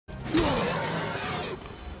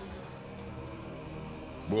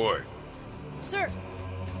Boy. Sir.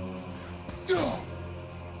 The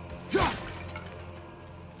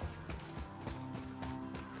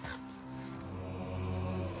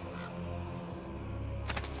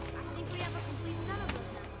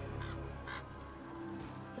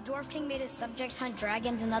Dwarf King made his subjects hunt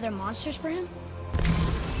dragons and other monsters for him?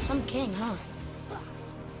 Some king, huh?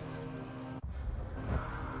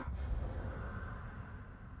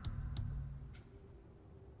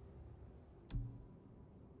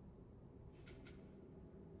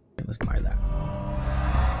 Let's buy that.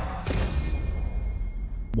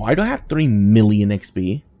 Why do I have 3 million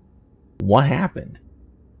XP? What happened?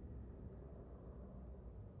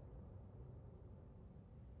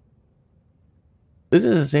 This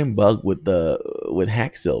is the same bug with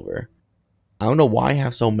Hack Silver. I don't know why I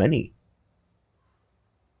have so many.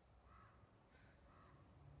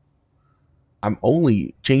 I'm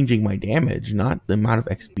only changing my damage, not the amount of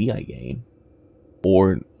XP I gain.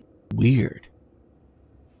 Or weird.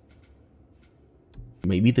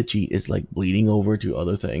 Maybe the cheat is like bleeding over to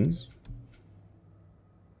other things.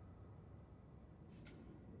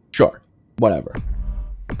 Sure, whatever.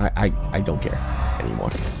 I don't care anymore.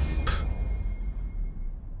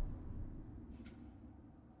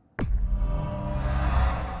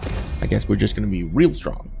 I guess we're just gonna be real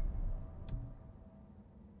strong.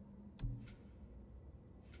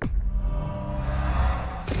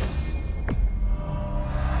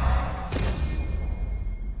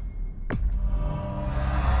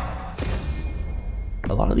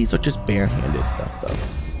 A lot of these are just barehanded stuff, though.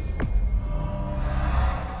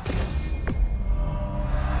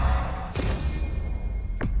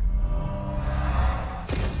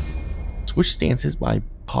 Switch stances by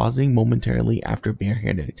pausing momentarily after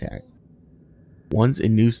barehanded attack. Once a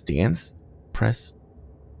new stance, press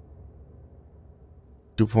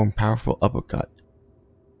to perform powerful uppercut.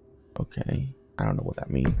 Okay, I don't know what that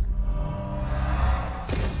means.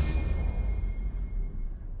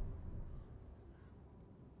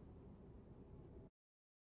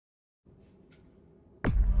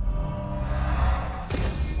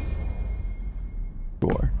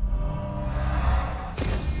 Sure.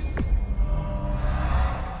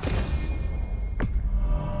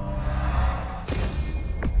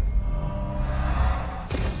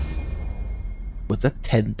 Was that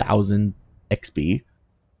 10,000 XP?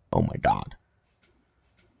 Oh my god.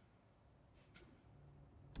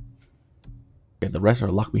 Okay, the rest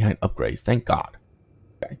are locked behind upgrades. Thank god.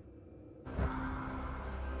 Okay.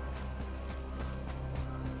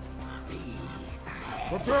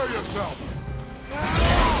 Prepare yourself!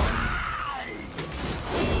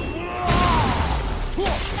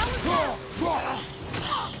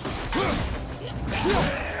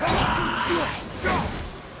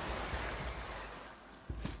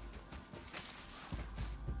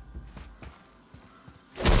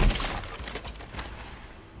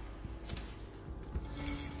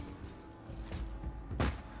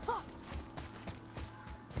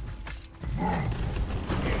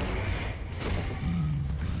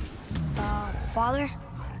 Father,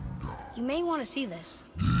 you may want to see this.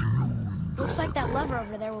 Looks like that lever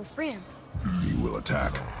over there will free him. He will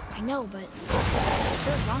attack. I know, but it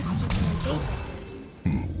feels wrong to keep him in a cage like this.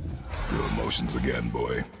 Your emotions again,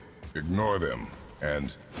 boy. Ignore them,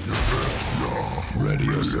 and ready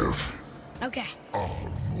yourself. Okay.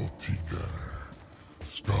 Almotiga,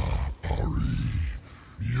 Skapari,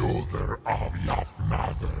 Yoder av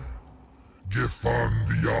Jafnader,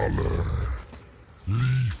 Gefandialer,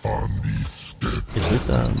 Lifandi Skep. Is this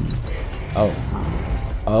oh.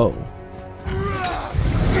 Oh.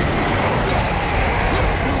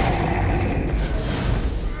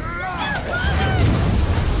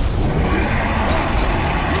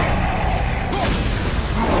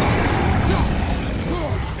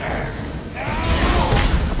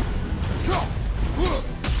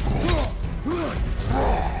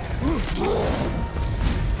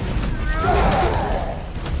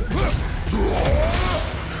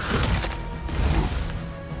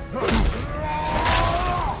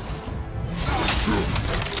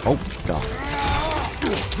 Oh god.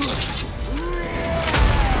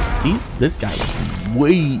 This guy was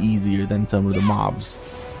way easier than some of the mobs.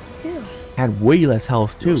 Had way less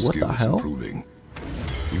health too. What the hell? Improving.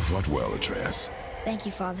 You fought well, Atreus. Thank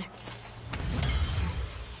you, Father.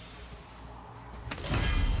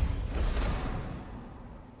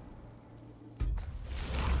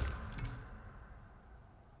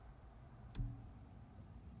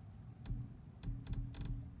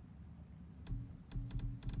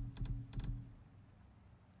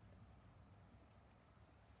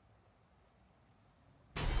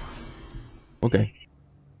 Okay.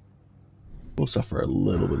 We'll suffer a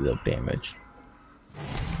little bit of damage.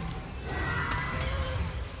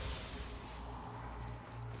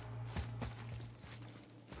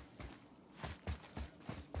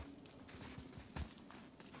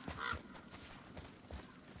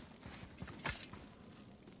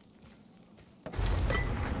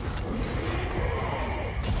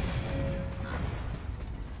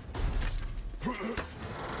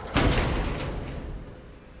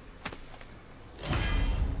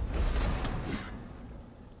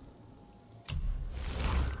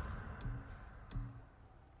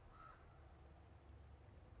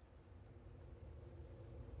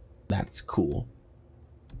 That's cool.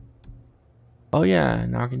 Oh yeah,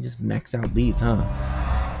 now I can just max out these, huh?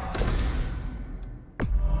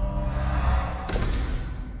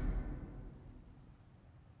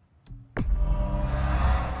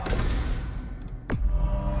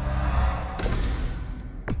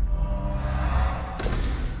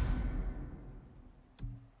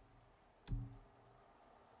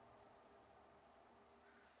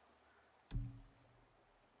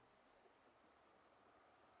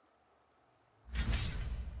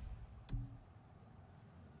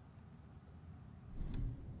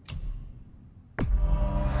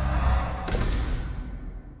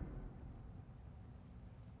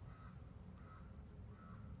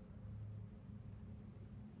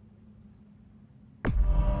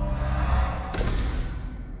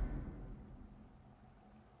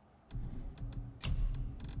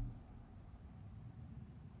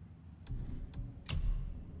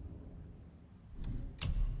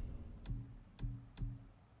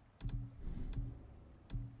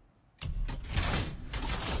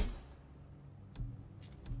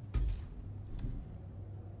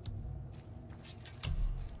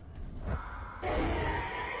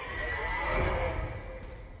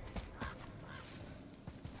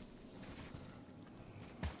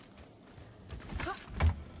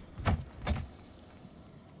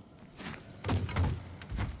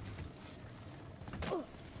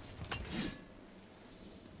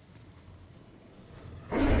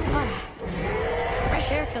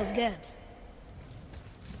 Fresh air feels good.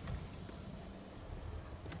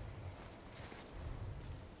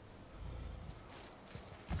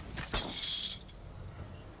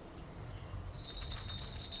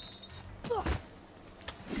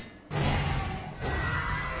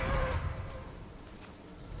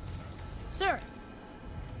 Sir.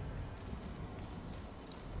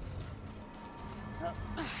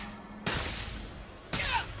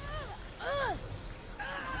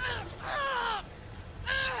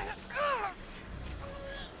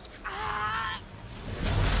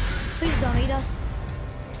 Please don't eat us.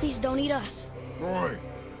 Please don't eat us. Roy,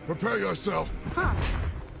 prepare yourself. Huh.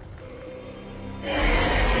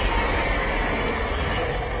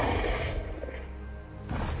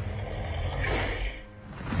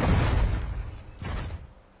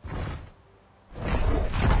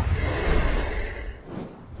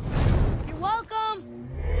 You're welcome.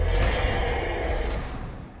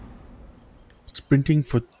 Sprinting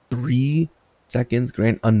for 3 seconds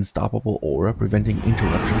grant unstoppable aura, preventing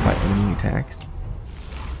interruption by enemy attacks.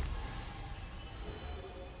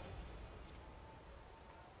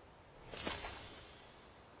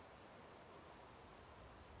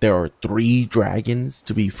 There are 3 dragons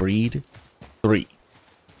to be freed. 3.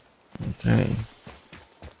 Okay.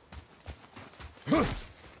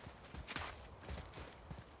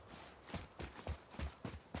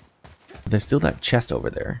 There's still that chest over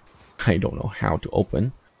there. I don't know how to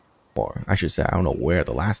open. Or I should say, I don't know where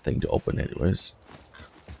the last thing to open it was.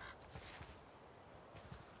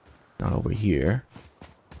 Not over here.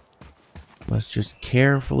 Let's just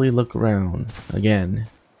carefully look around again.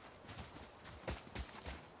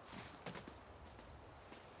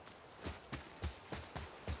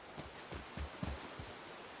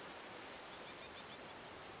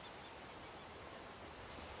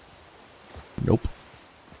 Nope.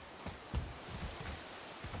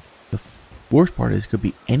 The worst part is it could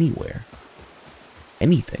be anywhere.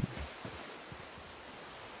 Anything.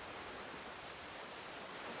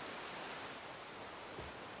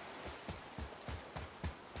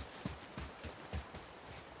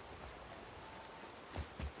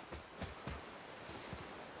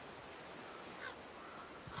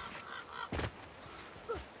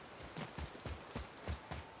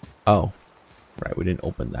 Oh, right, we didn't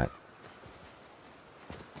open that.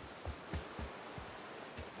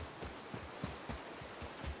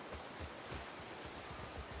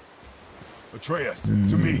 Atreus, to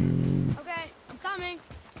me. Okay, I'm coming.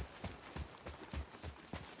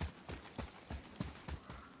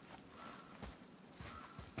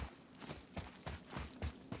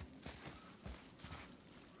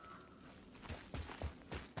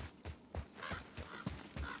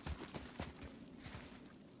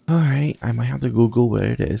 Alright, I might have to Google where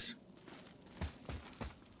it is.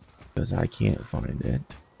 Because I can't find it.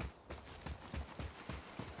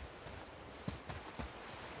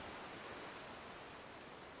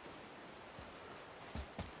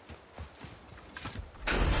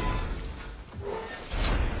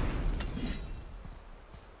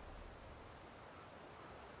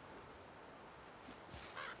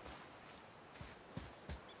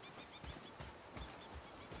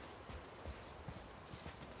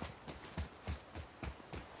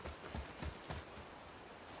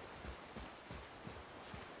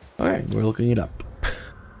 Alright, we're looking it up.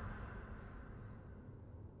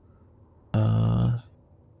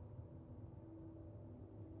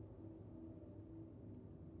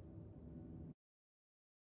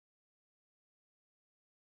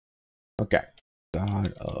 Okay.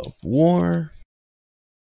 God of War.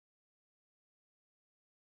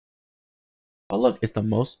 Oh look, it's the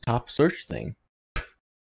most top search thing.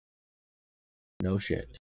 No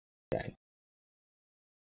shit. Okay.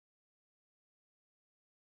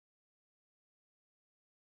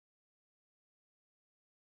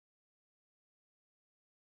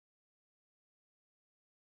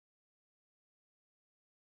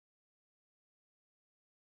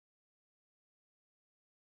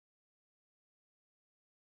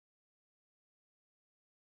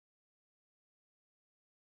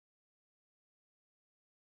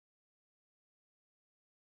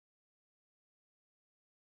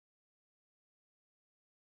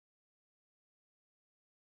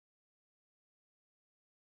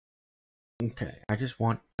 Okay. I just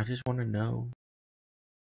want to know.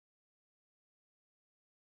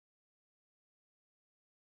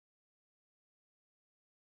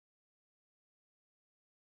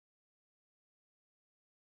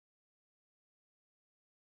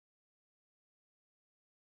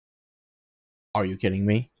 Are you kidding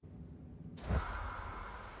me?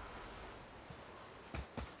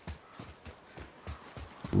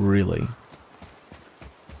 Really?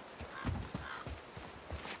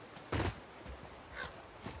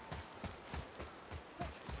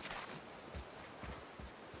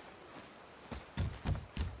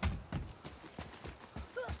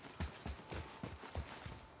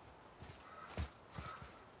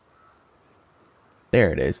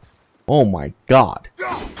 There it is. Oh my god.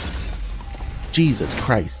 Jesus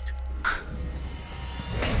Christ.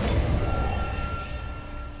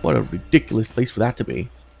 What a ridiculous place for that to be.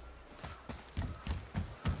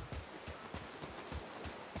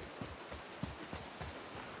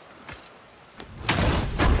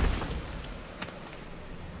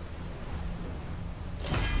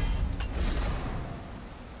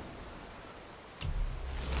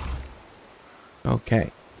 Okay.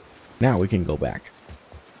 Now we can go back.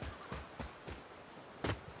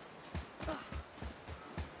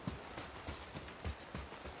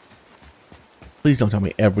 Please don't tell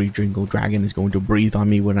me every Jingle Dragon is going to breathe on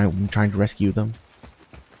me when I'm trying to rescue them.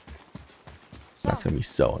 So, That's gonna be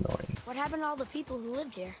so annoying. what happened to all the people who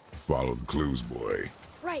lived here? Follow the clues, boy.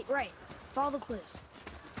 Right. Follow the clues.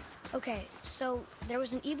 Okay, so there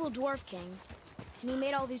was an evil dwarf king, and he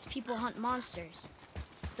made all these people hunt monsters.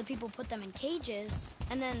 The people put them in cages,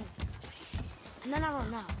 and then I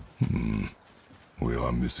don't know. We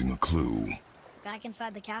are missing a clue. Back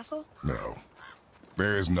inside the castle? No.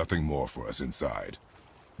 There is nothing more for us inside.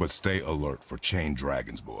 But stay alert for chained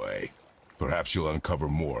dragons, boy. Perhaps you'll uncover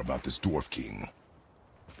more about this dwarf king.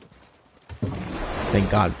 Thank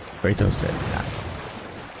God Kratos says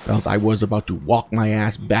that. Or else I was about to walk my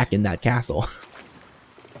ass back in that castle.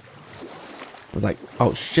 I was like,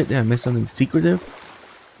 oh shit, did I miss something secretive?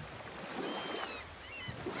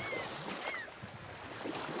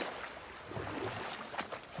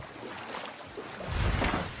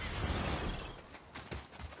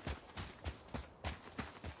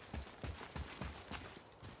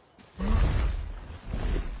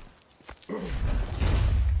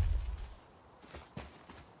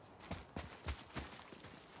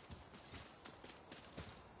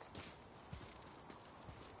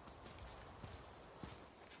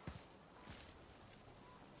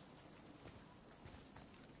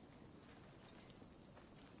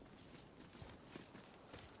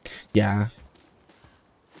 Yeah.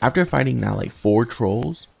 After fighting now like 4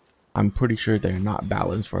 trolls, I'm pretty sure they're not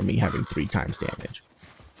balanced for me having 3 times damage.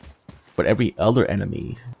 But every other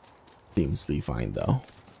enemy seems to be fine though.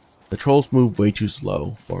 The trolls move way too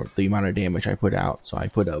slow for the amount of damage I put out, so I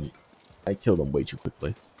killed them way too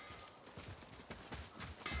quickly.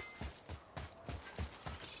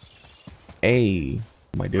 Hey,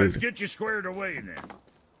 my dude. Let's get you squared away then.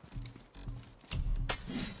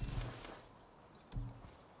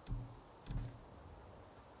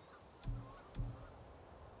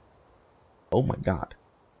 Oh my god.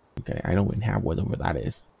 Okay, I don't even have whatever that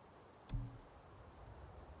is.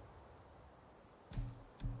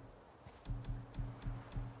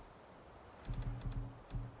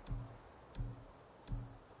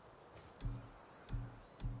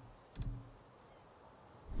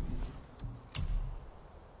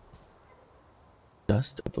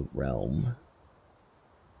 Dust of the Realm.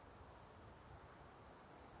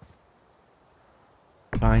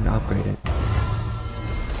 Fine, I'll upgrade it.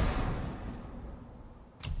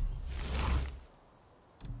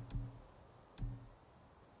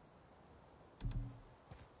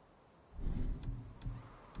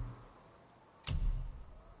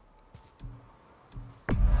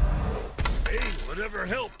 whatever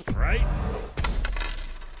helps, right?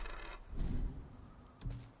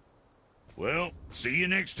 Well, see you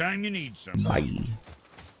next time you need something. Bye.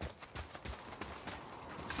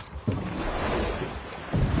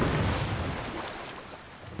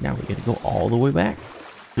 Now we gotta go all the way back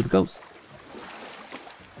to the ghost.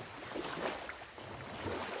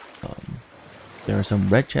 There are some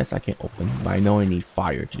red chests I can't open, but I know I need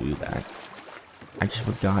fire to do that. I just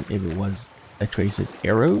forgot if it was Atreus'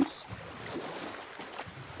 arrows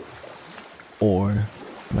or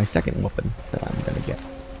my second weapon that I'm gonna get.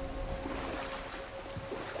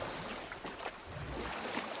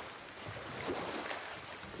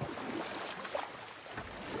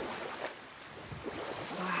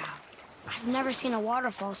 Wow. I've never seen a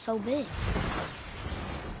waterfall so big.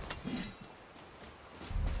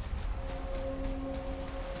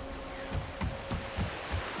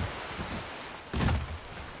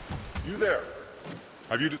 You there?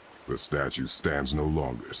 Have you... The statue stands no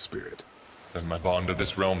longer, Spirit. Then my bond to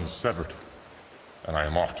this realm is severed, and I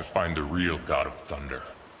am off to find the real God of Thunder.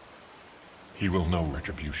 He will know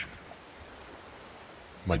retribution.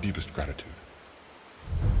 My deepest gratitude.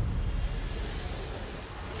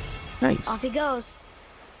 Nice. Off he goes.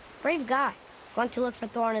 Brave guy. Going to look for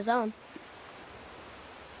Thor on his own.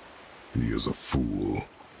 He is a fool.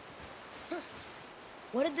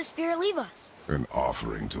 What did the spirit leave us? An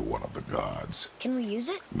offering to one of the gods. Can we use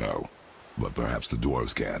it? No, but perhaps the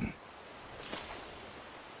dwarves can.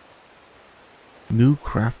 New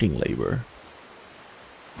crafting labor.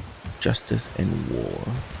 Justice and war.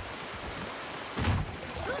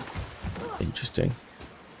 Interesting.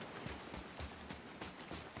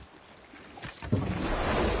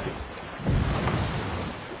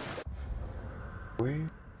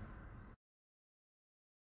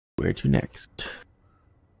 Where to next?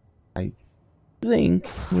 I think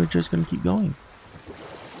we're just gonna keep going.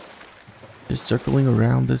 Just circling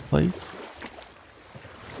around this place.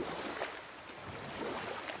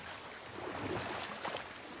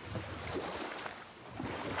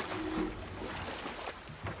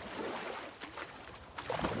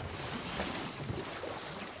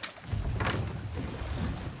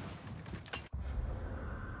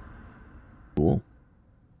 Cool.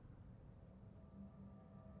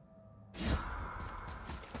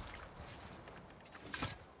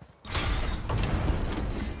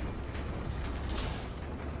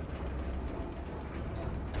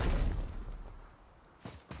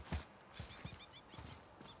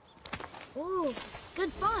 Ooh,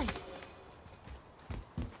 good find.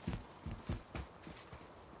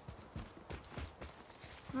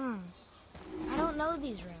 I don't know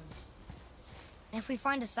these runes. If we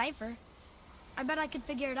find a cipher, I bet I could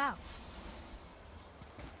figure it out.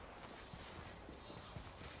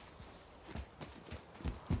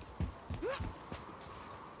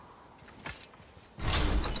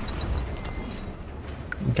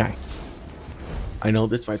 Okay. I know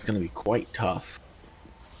this fight's gonna be quite tough.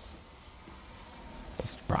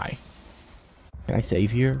 Let's try. Can I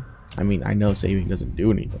save here? I mean, I know saving doesn't do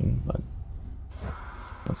anything, but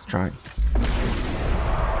let's try.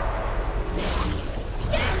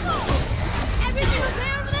 Everything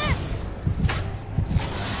okay over there?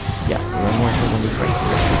 Yeah, one more hit on this right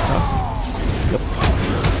here. Yep.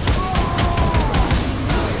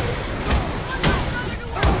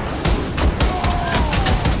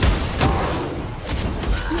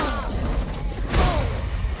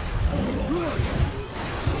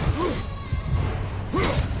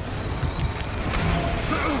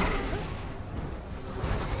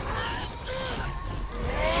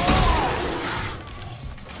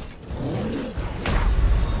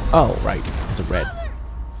 Oh, right. It's a red.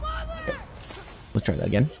 Okay. Let's try that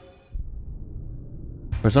again.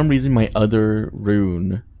 For some reason, my other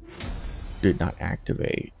rune did not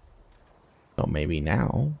activate. So maybe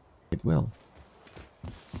now it will.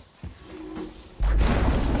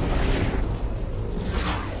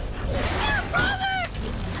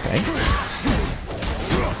 Okay.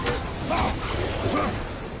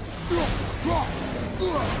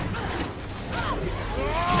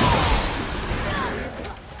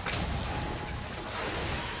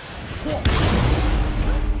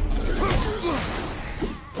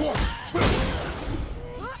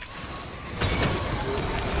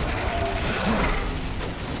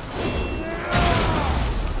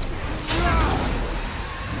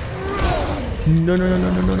 No, no, no,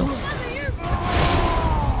 no, no, no, no.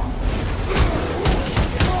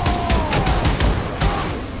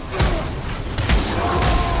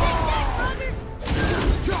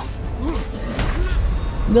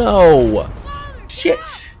 No! Shit!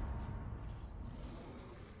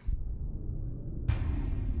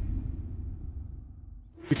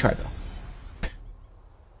 Good try though.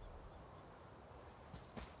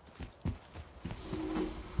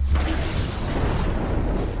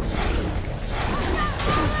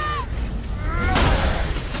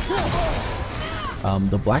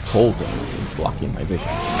 The black hole thing is blocking my vision.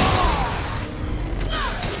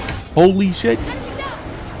 Holy shit! I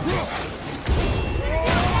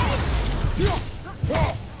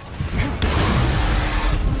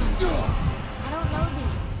don't know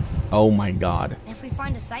these. Oh my god. If we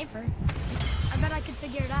find a cipher, I bet I could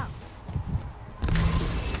figure it out.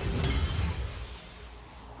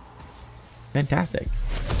 Fantastic.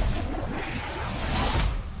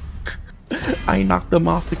 I knocked them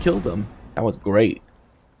off to kill them. That was great.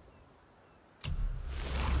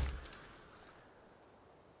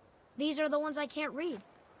 These are the ones I can't read.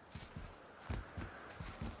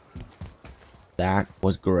 That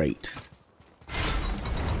was great.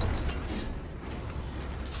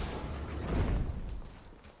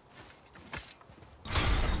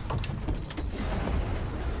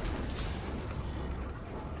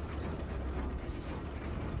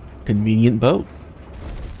 Convenient boat.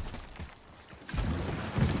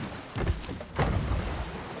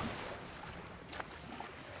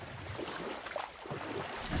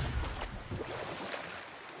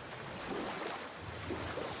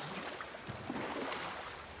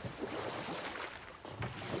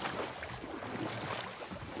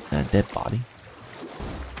 That dead body.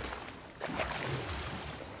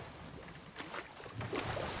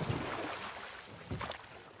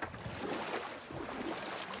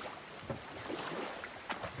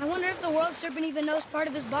 I wonder if the world serpent even knows part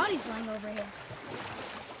of his body's lying over here.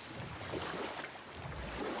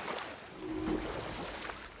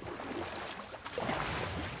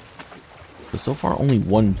 But so far, only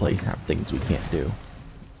one place have things we can't do.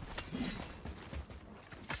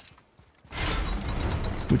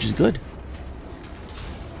 Which is good.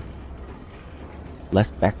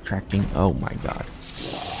 Less backtracking. Oh my god.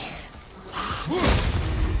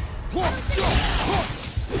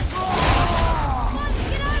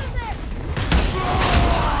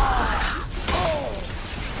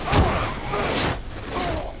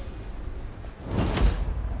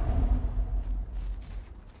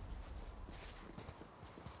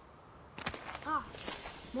 Ah,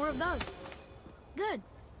 more of those. Good.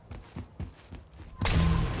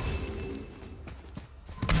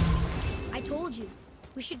 I told you.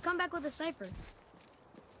 We should come back with a cipher.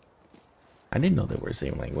 I didn't know they were the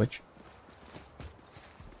same language.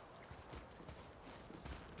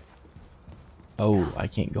 Oh, I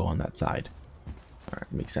can't go on that side.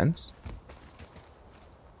 Alright, makes sense.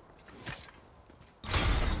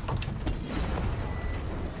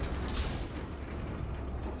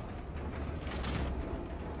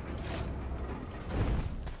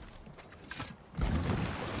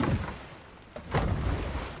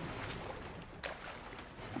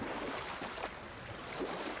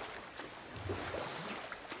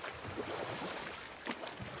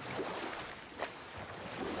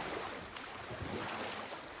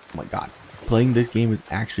 Oh my god. Playing this game is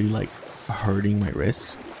actually like hurting my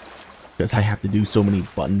wrists because I have to do so many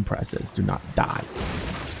button presses to not die.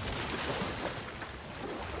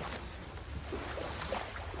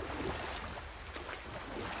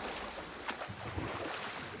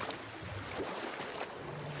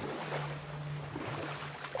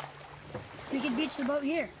 We could beach the boat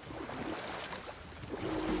here.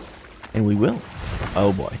 And we will.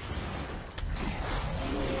 Oh boy.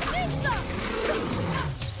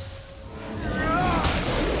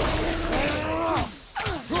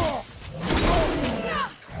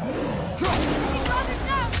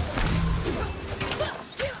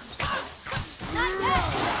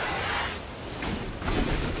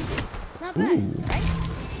 Not bad, Ooh. right?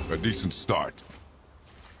 A decent start.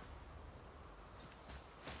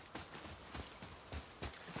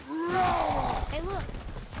 Hey, look.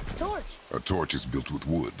 Torch. A torch is built with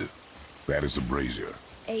wood. That is a brazier.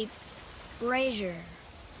 A brazier.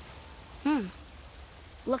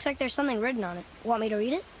 Looks like there's something written on it. Want me to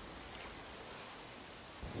read it?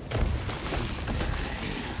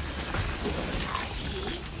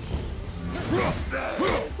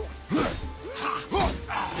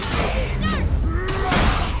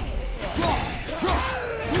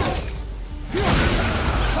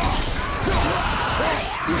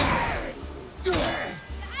 The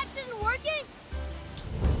axe isn't working?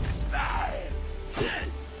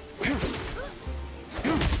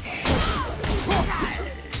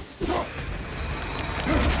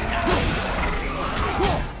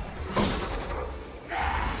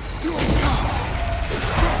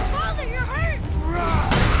 Father, you're hurt!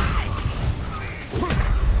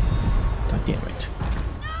 God damn it.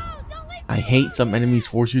 No, don't leave me! I hate some enemies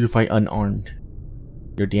force you to fight unarmed.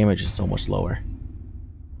 Your damage is so much lower.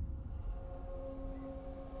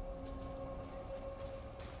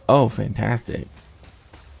 Oh, fantastic.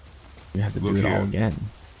 You have to do Look it all here. again.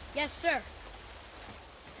 Yes, sir.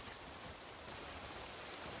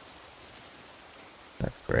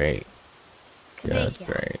 Great. Yeah, that's Kveikja.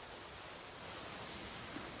 great.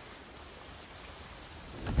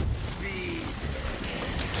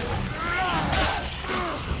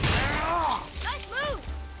 Nice move!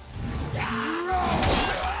 Yes,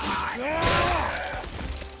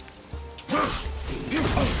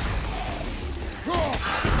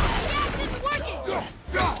 it's working!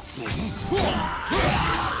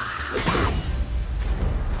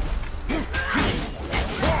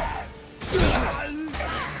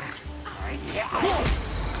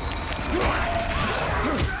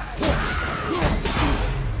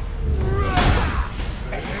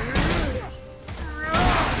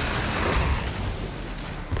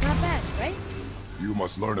 Not bad, right? You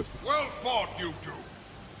must learn it. Well fought, you two.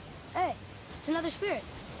 Hey, it's another spirit.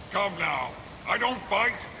 Come now. I don't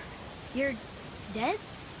bite. You're dead?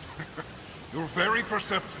 You're very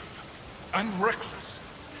perceptive and reckless.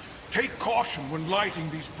 Take caution when lighting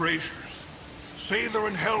these braziers. Sailor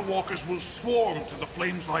and Hellwalkers will swarm to the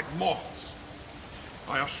flames like moths.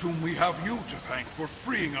 I assume we have you to thank for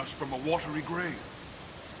freeing us from a watery grave.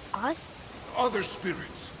 Us? Other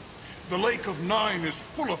spirits. The Lake of Nine is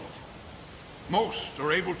full of them. Most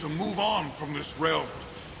are able to move on from this realm,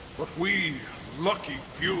 but we, lucky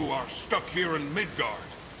few, are stuck here in Midgard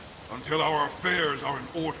until our affairs are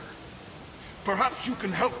in order. Perhaps you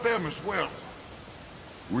can help them as well.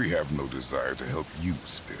 We have no desire to help you,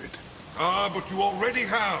 Spirit. Ah, but you already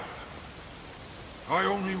have. I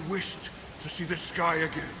only wished to see the sky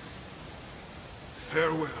again.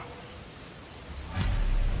 Farewell.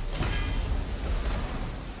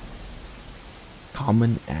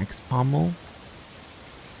 Common axe pommel.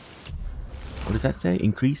 What does that say?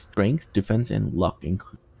 Increase strength, defense, and luck.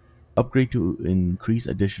 Upgrade to increase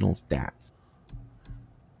additional stats.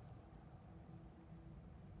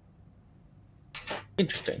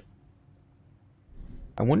 Interesting.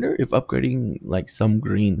 I wonder if upgrading like some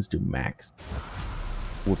greens to max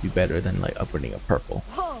would be better than like upgrading a purple.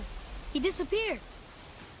 Whoa! He disappeared!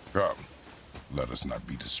 Come, let us not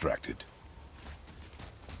be distracted.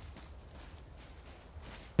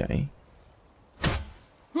 Okay.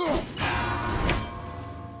 Oh.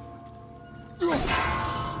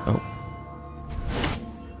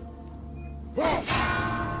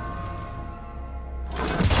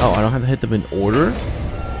 Oh, I don't have to hit them in order?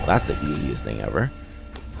 That's the easiest thing ever.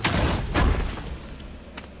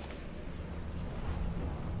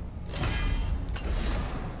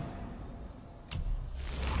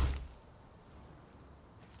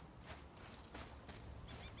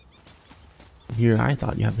 Here, I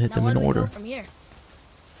thought you have to hit Now them where in do we order. go from here?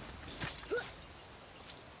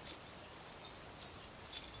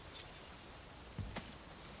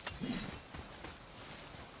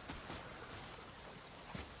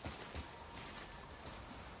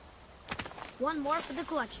 One more for the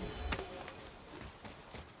collection.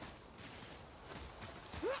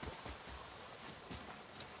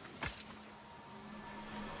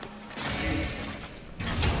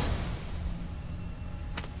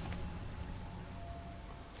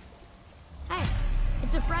 Hey,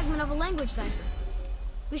 it's a fragment of a language cipher.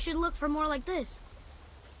 We should look for more like this.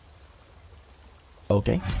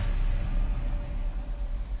 Okay.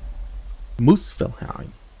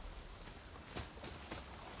 Muspelheim.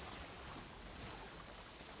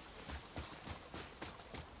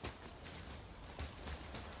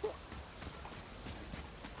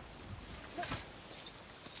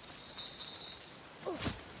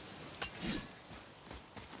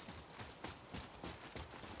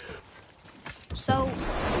 So,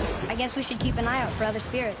 I guess we should keep an eye out for other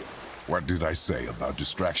spirits. What did I say about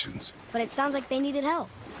distractions? But it sounds like they needed help.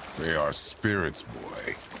 They are spirits,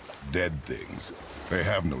 boy. Dead things. They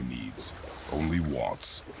have no needs, only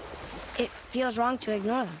wants. It feels wrong to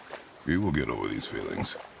ignore them. We will get over these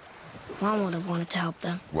feelings. Mom would have wanted to help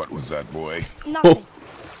them. What was that, boy? Nothing.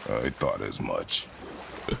 I thought as much.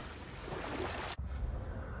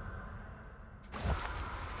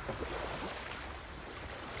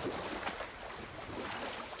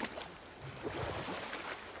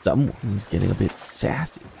 Someone's getting a bit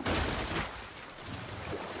sassy.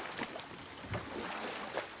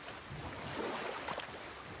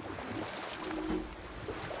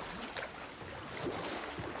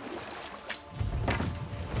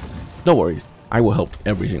 No worries, I will help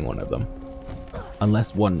every single one of them.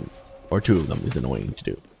 Unless one or two of them is annoying to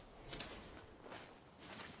do.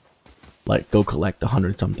 Like, go collect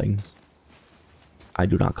 100 somethings. I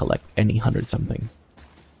do not collect any 100 somethings.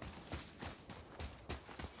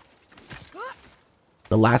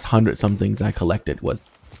 The last 100 somethings I collected was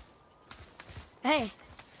Hey,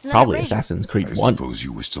 it's another probably brazier. Assassin's Creed I 1 suppose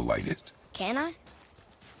you wish to light it. Can I?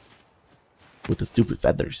 with the stupid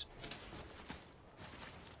feathers.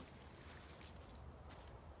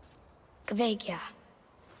 Veggia.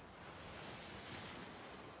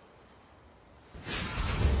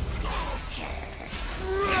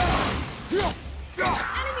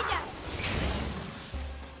 Enemy down!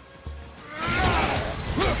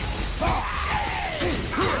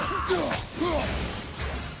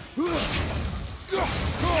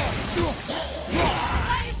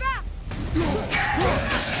 Fire back!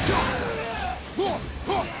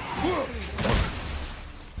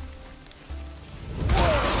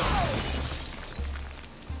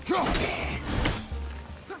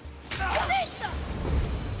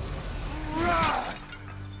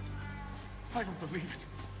 I don't believe it.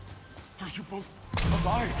 Are you both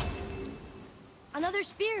alive? Another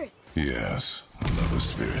spirit. Yes, another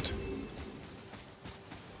spirit.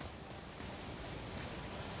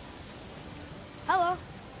 Hello.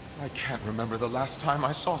 I can't remember the last time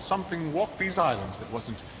I saw something walk these islands that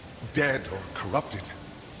wasn't dead or corrupted.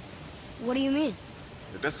 What do you mean?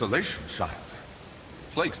 The desolation, child.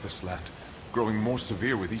 Plagues this land, growing more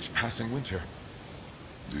severe with each passing winter.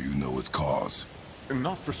 Do you know its cause?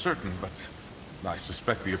 Not for certain, but I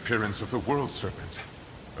suspect the appearance of the World Serpent,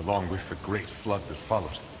 along with the great flood that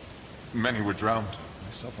followed. Many were drowned,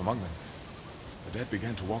 myself among them. The dead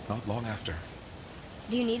began to walk not long after.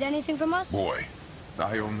 Do you need anything from us? Boy,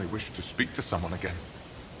 I only wish to speak to someone again.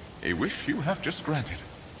 A wish you have just granted.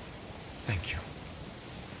 Thank you.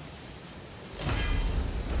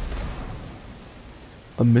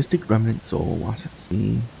 A mystic remnant soul lost at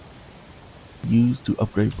sea. Used to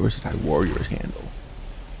upgrade versatile warrior's handle.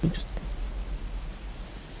 Interesting.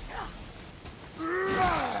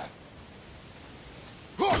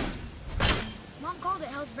 Mom called it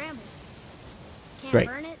Hell's Bramble. Can't Right.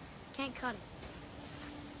 burn it, can't cut it.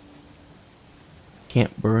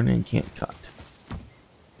 Can't burn and can't cut.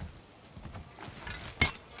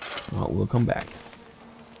 Well, we'll come back.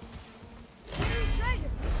 Buried treasure!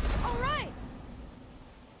 Alright!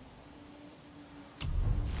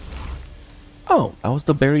 Oh, that was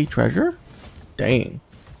the buried treasure? Dang.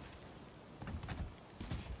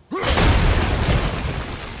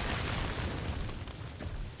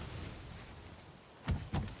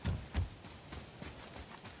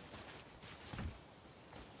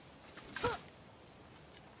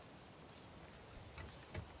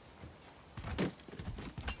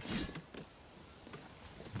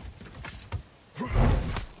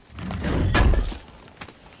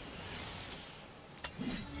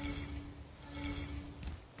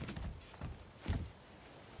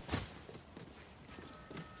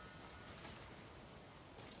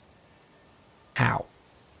 How?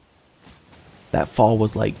 That fall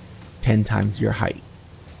was like 10 times your height.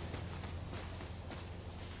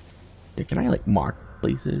 Yeah, can I like mark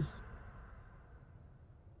places?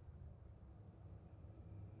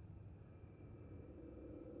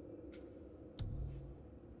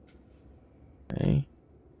 Okay.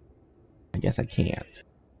 I guess I can't.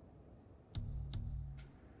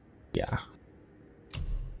 Yeah.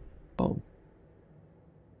 Oh.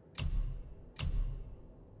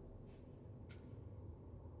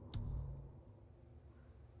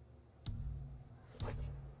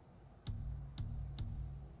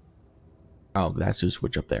 Oh, that's to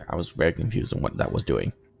switch up there. I was very confused on what that was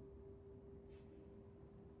doing.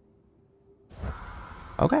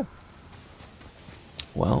 Okay.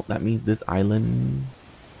 Well, that means this island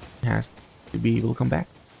has to be able to come back.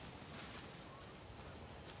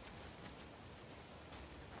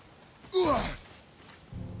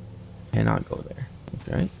 Cannot go there.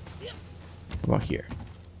 Okay. What about here?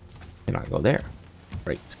 Cannot go there.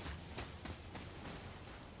 Great.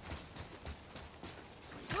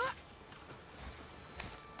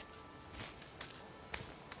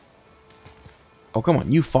 Oh, come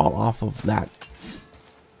on. You fall off of that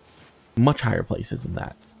much higher places than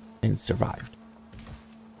that and survived.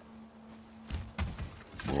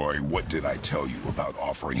 Boy, what did I tell you about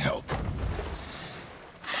offering help?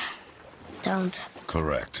 Don't.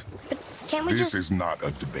 Correct. But can't we This just... is not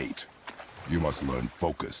a debate. You must learn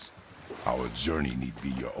focus. Our journey need be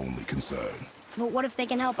your only concern. But what if they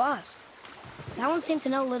can help us? That one seemed to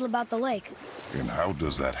know a little about the lake. And how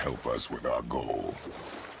does that help us with our goal?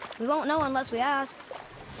 We won't know unless we ask.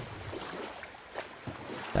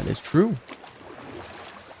 That is true.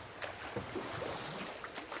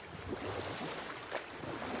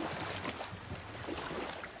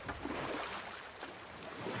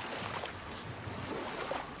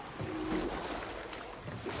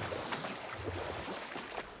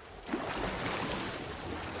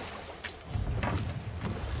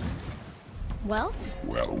 Well,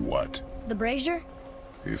 Well, what? the brazier?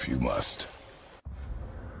 If you must.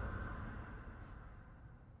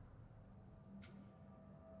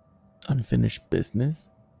 Unfinished business.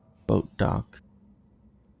 Boat dock.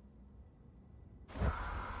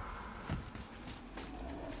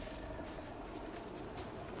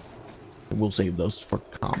 We'll save those for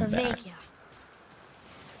combat. Kveikja.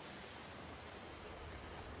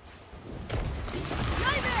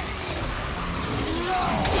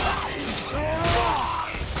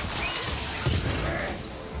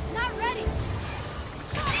 Not ready.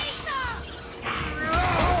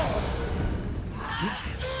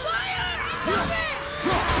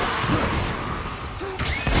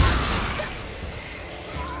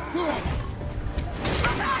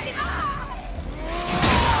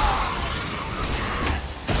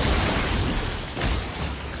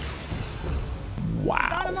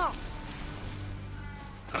 Got him Wow. all.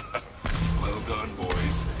 Well done,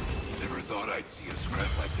 boys. Never thought I'd see a scrap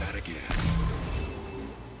like that again.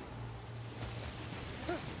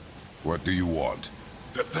 What do you want?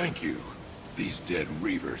 To thank you. These dead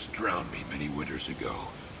reavers drowned me many winters ago,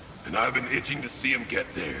 and I've been itching to see them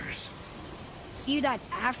get theirs. So you died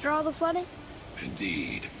after all the flooding?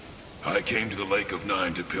 Indeed. I came to the Lake of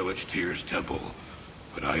Nine to pillage Tyr's temple,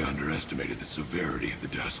 but I underestimated the severity of the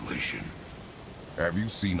desolation. Have you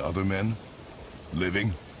seen other men?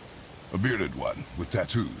 Living? A bearded one with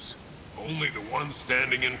tattoos. Only the one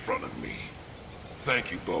standing in front of me.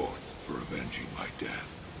 Thank you both for avenging my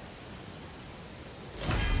death.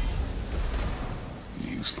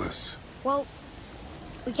 Useless. Well,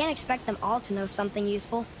 we can't expect them all to know something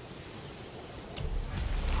useful.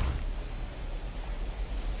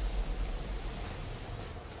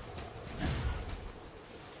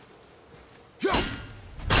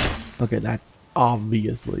 Okay, that's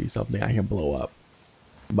obviously something I can blow up.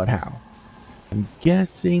 But how? I'm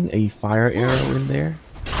guessing a fire arrow in there.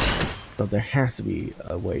 So there has to be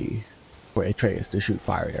a way for Atreus to shoot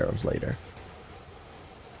fire arrows later.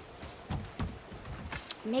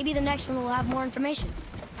 Maybe the next one will have more information.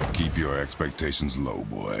 Keep your expectations low,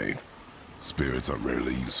 boy. Spirits are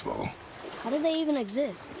rarely useful. How do they even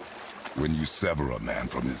exist? When you sever a man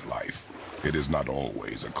from his life, it is not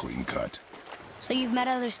always a clean cut. So you've met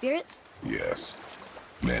other spirits? Yes,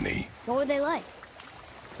 many. What were they like?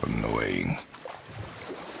 Annoying.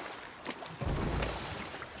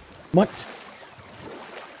 What?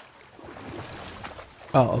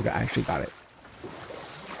 Oh, okay, I actually got it.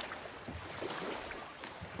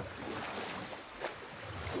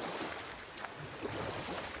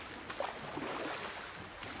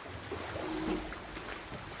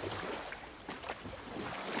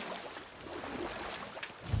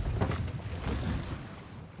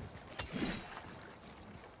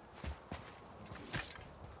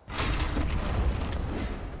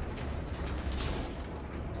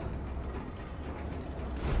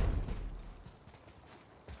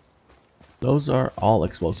 Those are all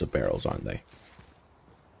explosive barrels, aren't they?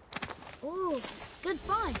 Ooh, good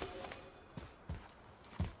find.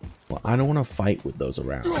 Well, I don't want to fight with those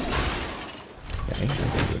around. Okay,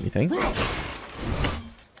 don't do anything.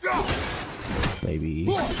 Maybe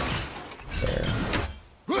there.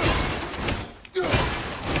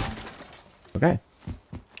 Okay.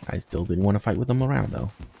 I still didn't want to fight with them around,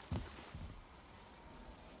 though.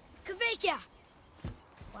 Kveikja.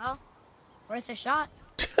 Well, worth a shot.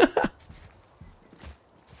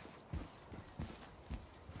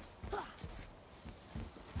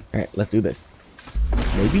 Alright, let's do this.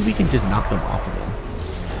 Maybe we can just knock them off of them.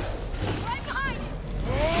 Right behind you.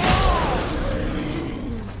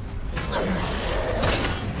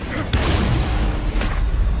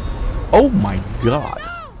 Oh my god.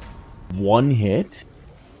 One hit?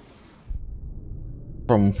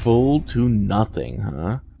 From full to nothing,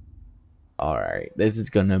 huh? Alright, this is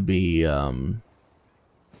gonna be,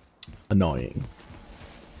 annoying.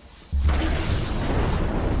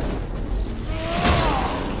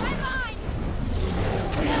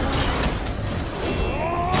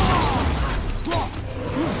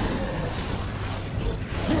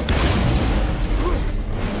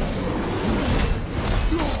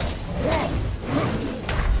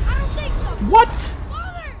 What?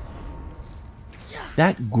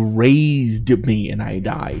 That grazed me and I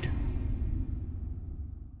died.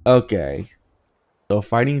 Okay. So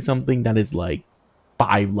fighting something that is like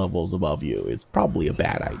 5 levels above you is probably a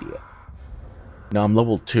bad idea. Now I'm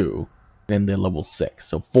level 2 and they're level 6,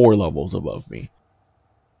 so 4 levels above me.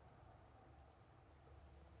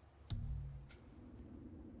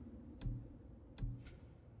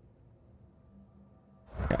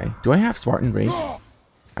 Okay, do I have Spartan Rage?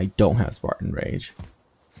 I don't have Spartan Rage.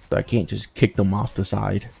 So I can't just kick them off the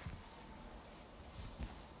side.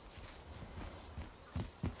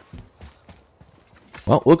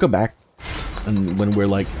 Well, we'll come back and when we're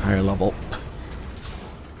like higher level.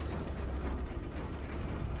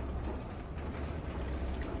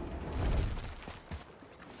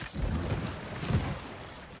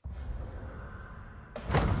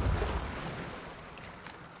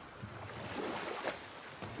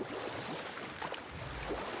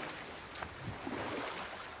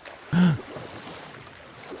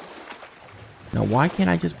 why can't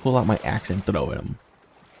I just pull out my axe and throw him?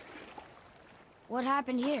 What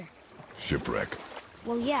happened here? Shipwreck.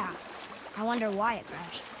 Well, yeah. I wonder why it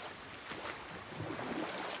crashed.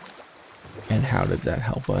 And how does that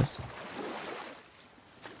help us?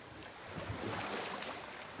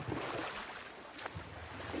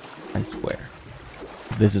 I swear.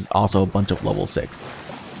 This is also a bunch of level 6.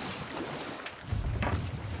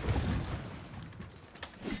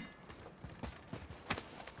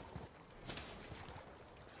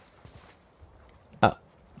 Oh.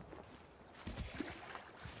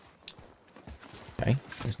 Okay,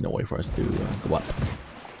 there's no way for us to go up.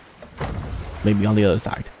 Maybe on the other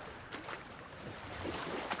side.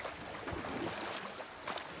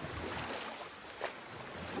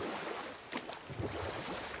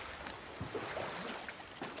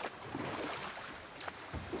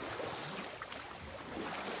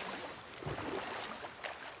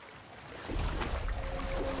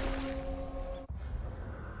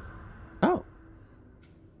 Oh.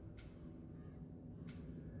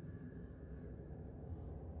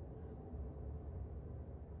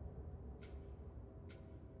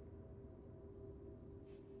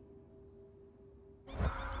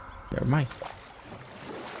 Never mind.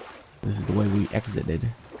 This is the way we exited.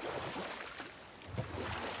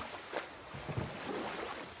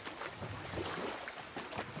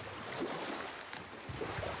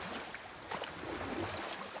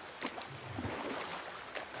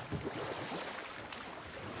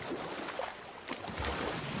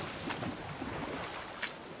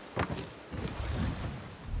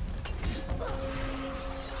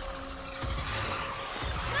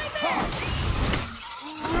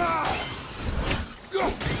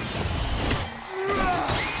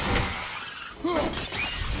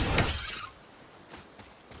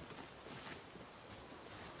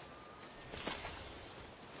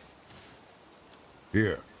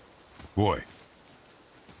 Here. Boy.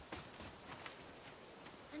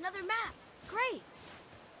 Another map. Great.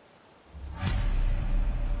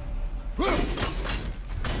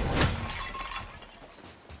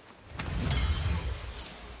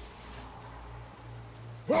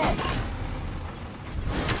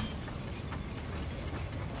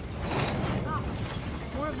 Oh,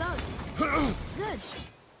 more of those. Good.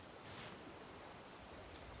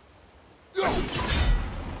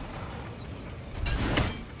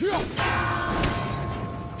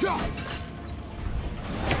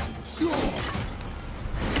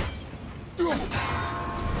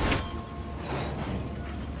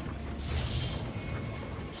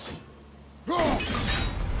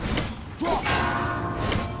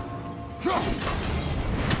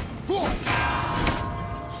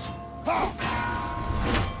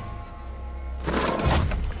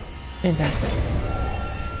 Fantastic.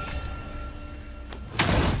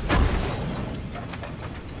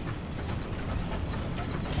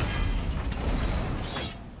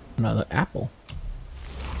 Another apple.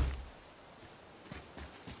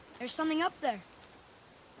 There's something up there.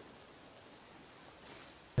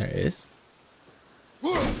 There is.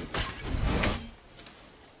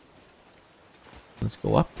 Let's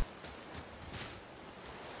go up.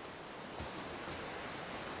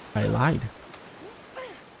 I lied.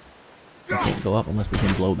 We can't go up unless we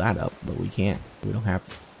can blow that up, but we can't. We don't have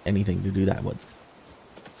anything to do that with.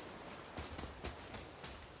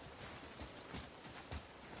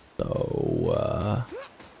 So,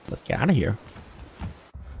 let's get out of here.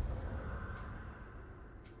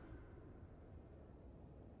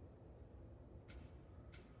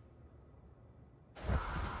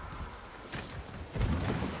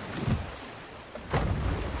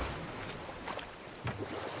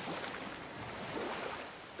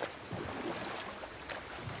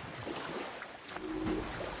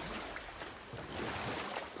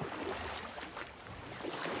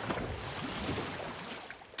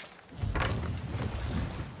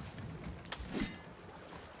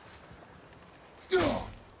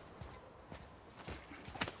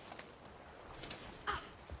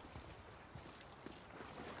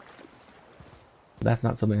 That's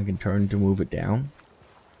not something I can turn to move it down.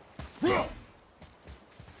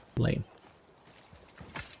 Lame.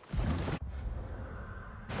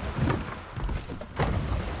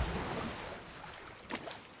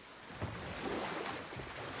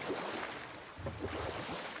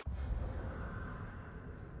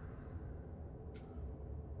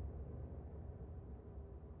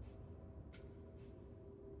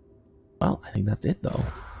 Well, I think that's it though.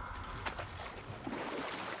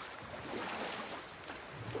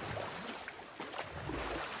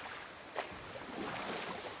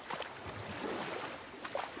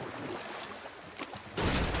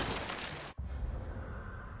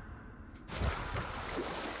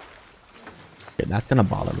 Okay, that's gonna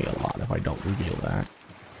bother me a lot if I don't reveal that.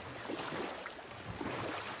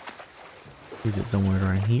 Is it somewhere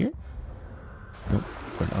right here? Nope.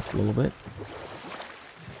 Turn it up a little bit.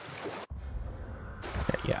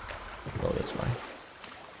 Okay, yeah. Go this way.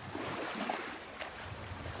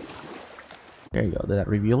 There you go. Did that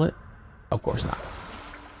reveal it? Of course not.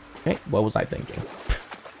 Okay, what was I thinking?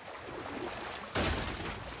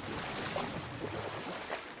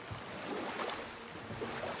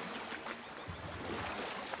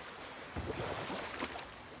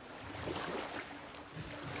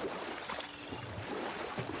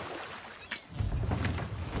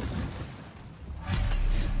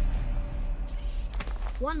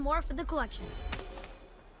 One more for the collection.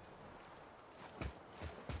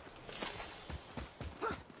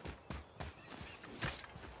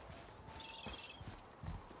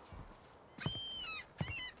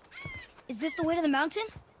 Is this the way to the mountain?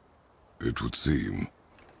 It would seem.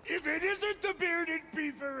 If it isn't the bearded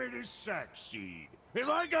beaver in his sack seed, have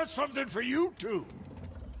I got something for you too?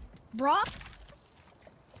 Brock?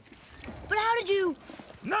 But how did you...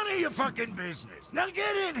 None of your fucking business. Now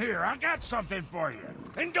get in here. I got something for you.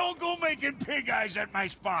 And don't go making pig eyes at my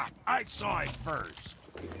spot. I saw it first.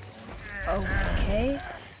 Okay.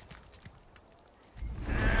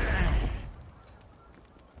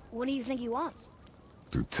 What do you think he wants?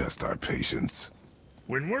 To test our patience.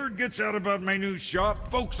 When word gets out about my new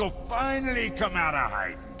shop, folks will finally come out of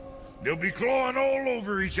hiding. They'll be clawing all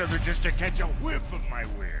over each other just to catch a whiff of my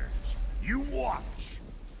wares. You watch.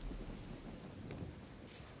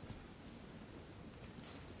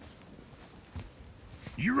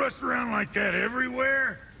 You rush around like that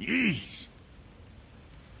everywhere? Yeesh.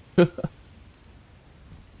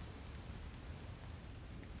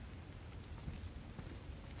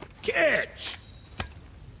 Catch!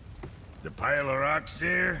 The pile of rocks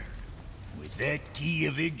there? With that key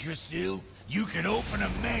of Yggdrasil, you can open a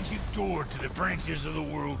magic door to the branches of the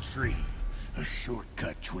World Tree. A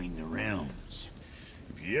shortcut between the realms.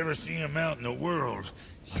 If you ever see him out in the world,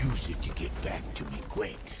 use it to get back to me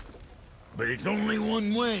quick. But it's only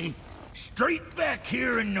one way. Straight back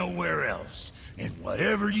here and nowhere else. And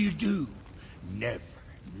whatever you do, never,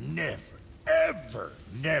 never,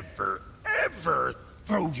 ever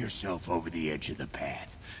throw yourself over the edge of the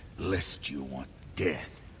path. Lest you want death.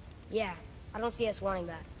 Yeah, I don't see us wanting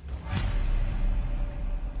that.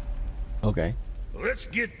 Okay. Let's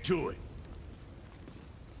get to it.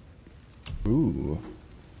 Ooh.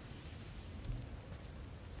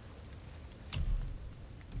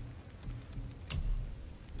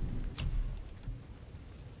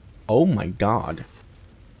 Oh my god.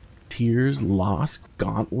 Tears Lost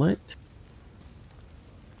Gauntlet?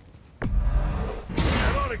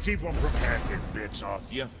 That ought to keep them from hacking bits off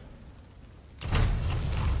you.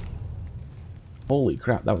 Holy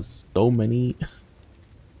crap, that was so many.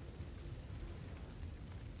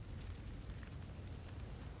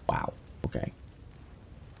 Wow, okay.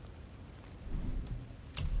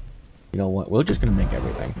 You know what, we're just gonna make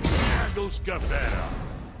everything. Yeah, go scuff that up.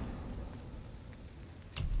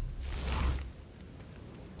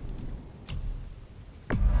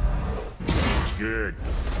 It's good.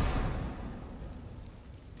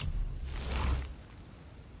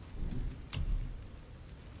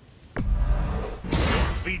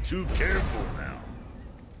 Don't be too careful now.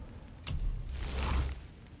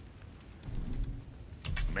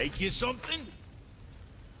 Make you something?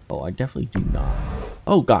 Oh, I definitely do not.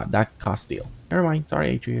 Oh god, that cost steal. Never mind,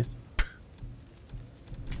 sorry Atreus.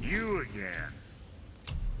 You again.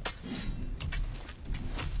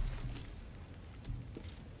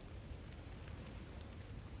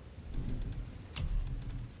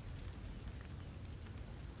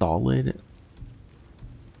 Solid.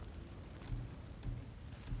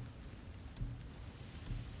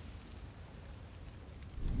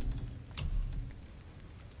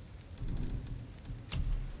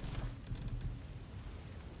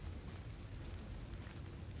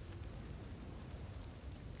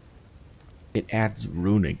 It adds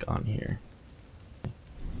runic on here.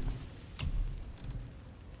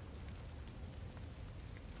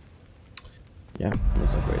 Yeah,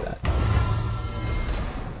 let's upgrade that.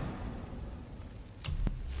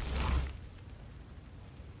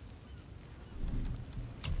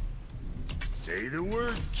 Say the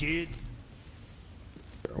word, kid.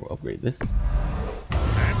 Sure, we'll upgrade this.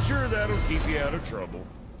 I'm sure that'll keep you out of trouble.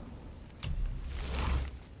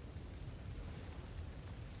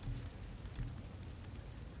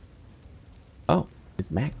 Oh, it's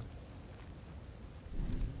max.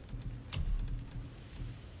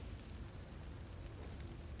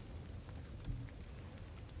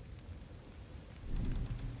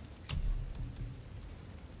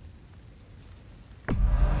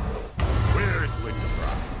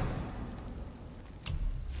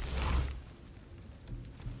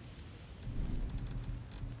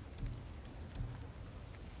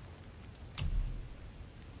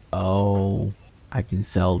 can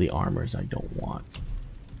sell the armors I don't want.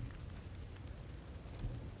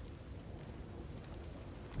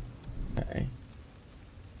 Okay.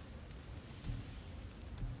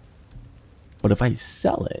 But if I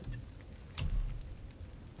sell it,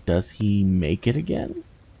 does he make it again?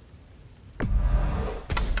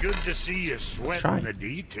 Good to see you sweating the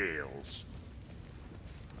details.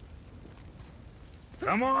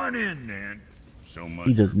 Come on in, then. So much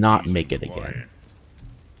He does for not peace make and it again. quiet.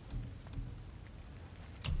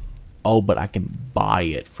 Oh, but I can buy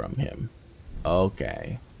it from him.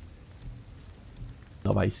 Okay.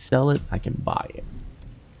 So if I sell it, I can buy it.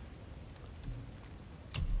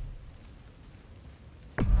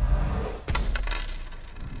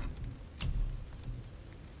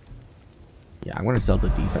 Yeah, I'm gonna sell the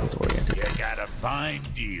defense oriented. You got a fine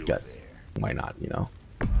deal Yes. there. Why not, you know?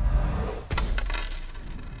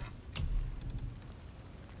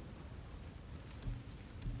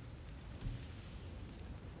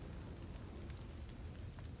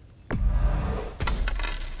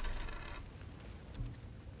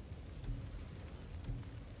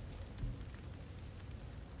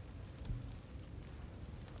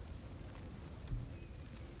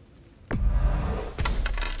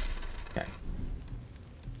 Okay.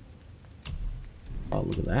 Oh,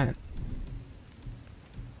 look at that.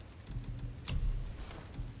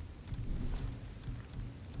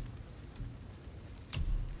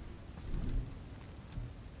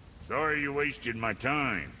 Sorry you wasted my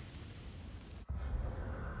time.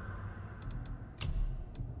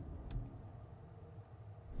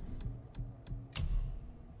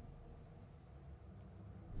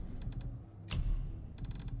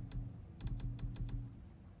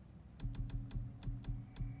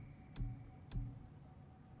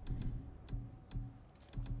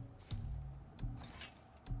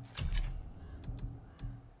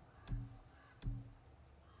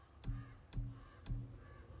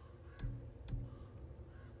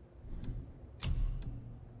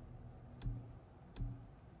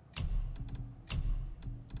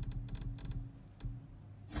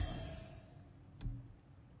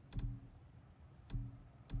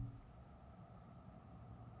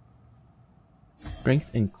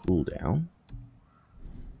 Strength and cooldown.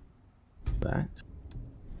 That.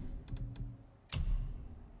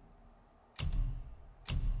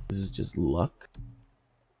 This is just luck.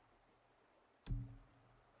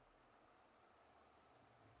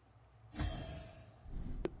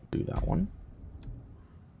 Do that one.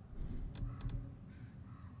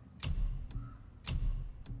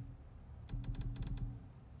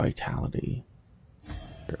 Vitality.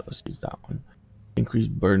 Here, let's use that one. Increase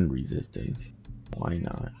burn resistance. Why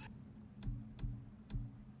not?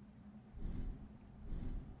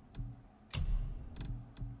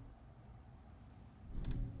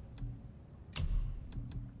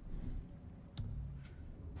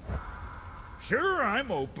 Sure,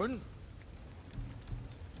 I'm open.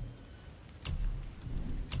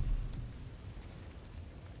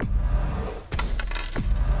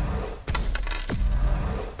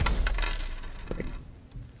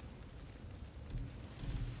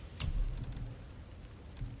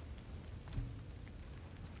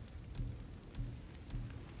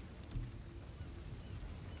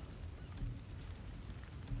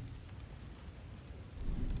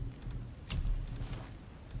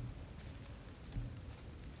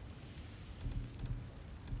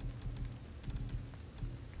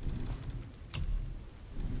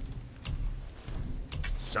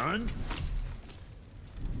 Son?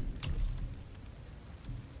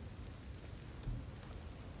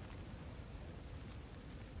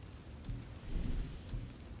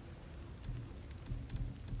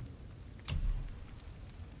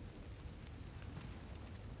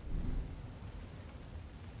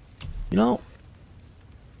 You know,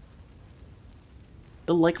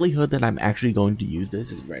 the likelihood that I'm actually going to use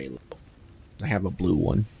this is very low. I have a blue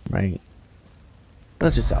one, right?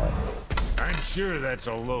 Let's just sell it. I'm sure that's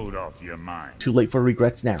a load off your mind. Too late for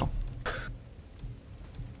regrets now.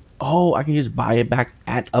 Oh, I can just buy it back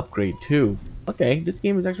at upgrade too. Okay, this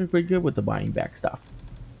game is actually pretty good with the buying back stuff.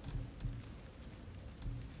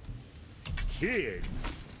 Kid.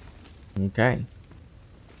 Okay.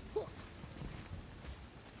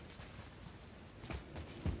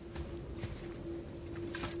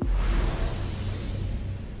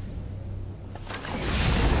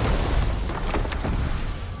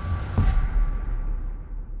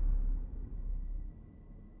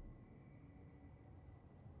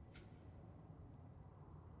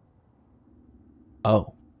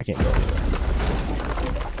 Oh, I can't go anywhere.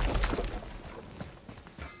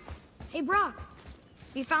 Hey, Brock.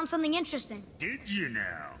 We found something interesting. Did you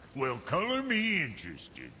now? Well, color me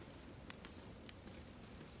interested.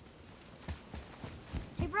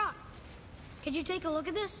 Could you take a look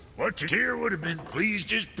at this? What Tyr would have been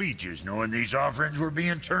pleased as peaches knowing these offerings were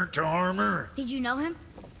being turned to armor. Did you know him?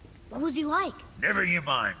 What was he like? Never you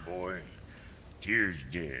mind, boy. Tyr's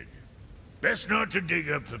dead. Best not to dig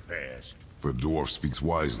up the past. The dwarf speaks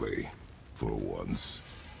wisely, for once.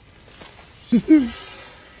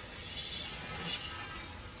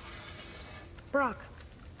 Brock,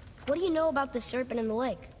 what do you know about the serpent in the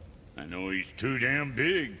lake? I know he's too damn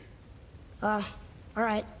big. All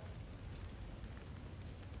right.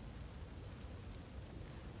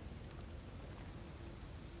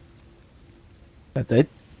 That's it?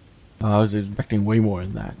 I was expecting way more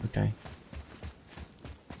than that. Okay.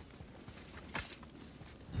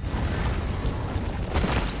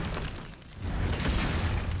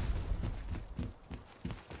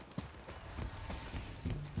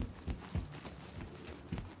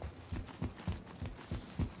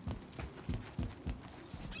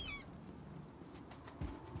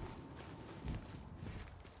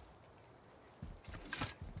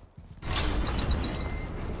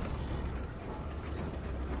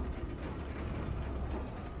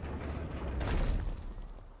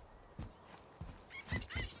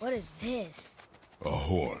 What is this? A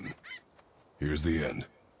horn. Here's the end.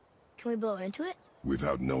 Can we blow into it?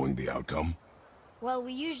 Without knowing the outcome? Well,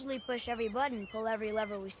 we usually push every button, pull every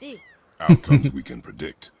lever we see. Outcomes we can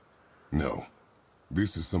predict. No.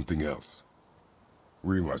 This is something else.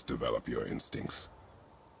 We must develop your instincts.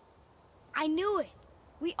 I knew it!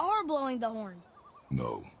 We are blowing the horn.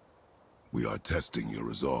 No. We are testing your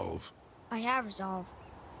resolve. I have resolve.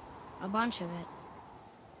 A bunch of it.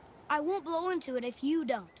 I won't blow into it if you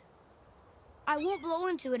don't. I won't blow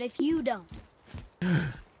into it if you don't.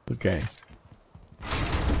 Okay.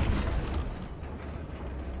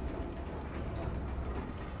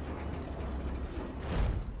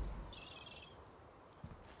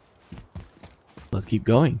 Let's keep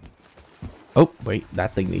going. Oh, wait,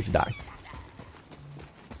 that thing needs to die.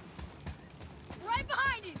 Right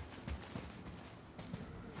behind you!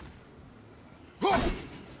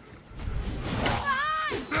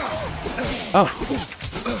 Oh.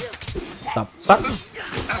 The fuck?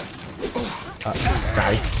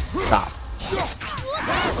 Guys, stop.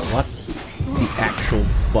 What the actual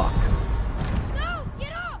fuck? No!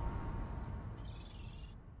 Get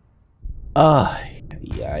up!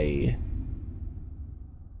 Yay.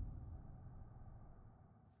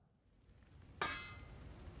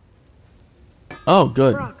 Oh,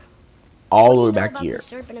 good. Brock, All the what way do you know back about here. the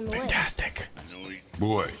serpent in the lake? Fantastic.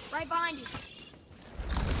 Boy, Right behind you.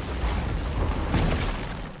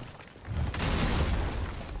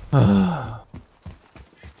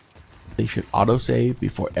 They should autosave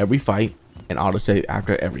before every fight and autosave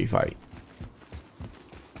after every fight.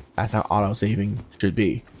 That's how autosaving should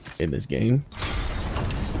be in this game.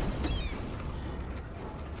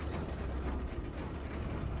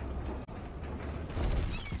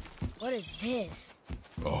 What is this?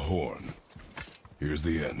 a horn. Here's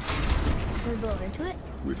the end. Can we blow into it?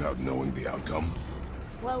 Without knowing the outcome?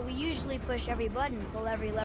 Well, we usually push every button, pull every lever.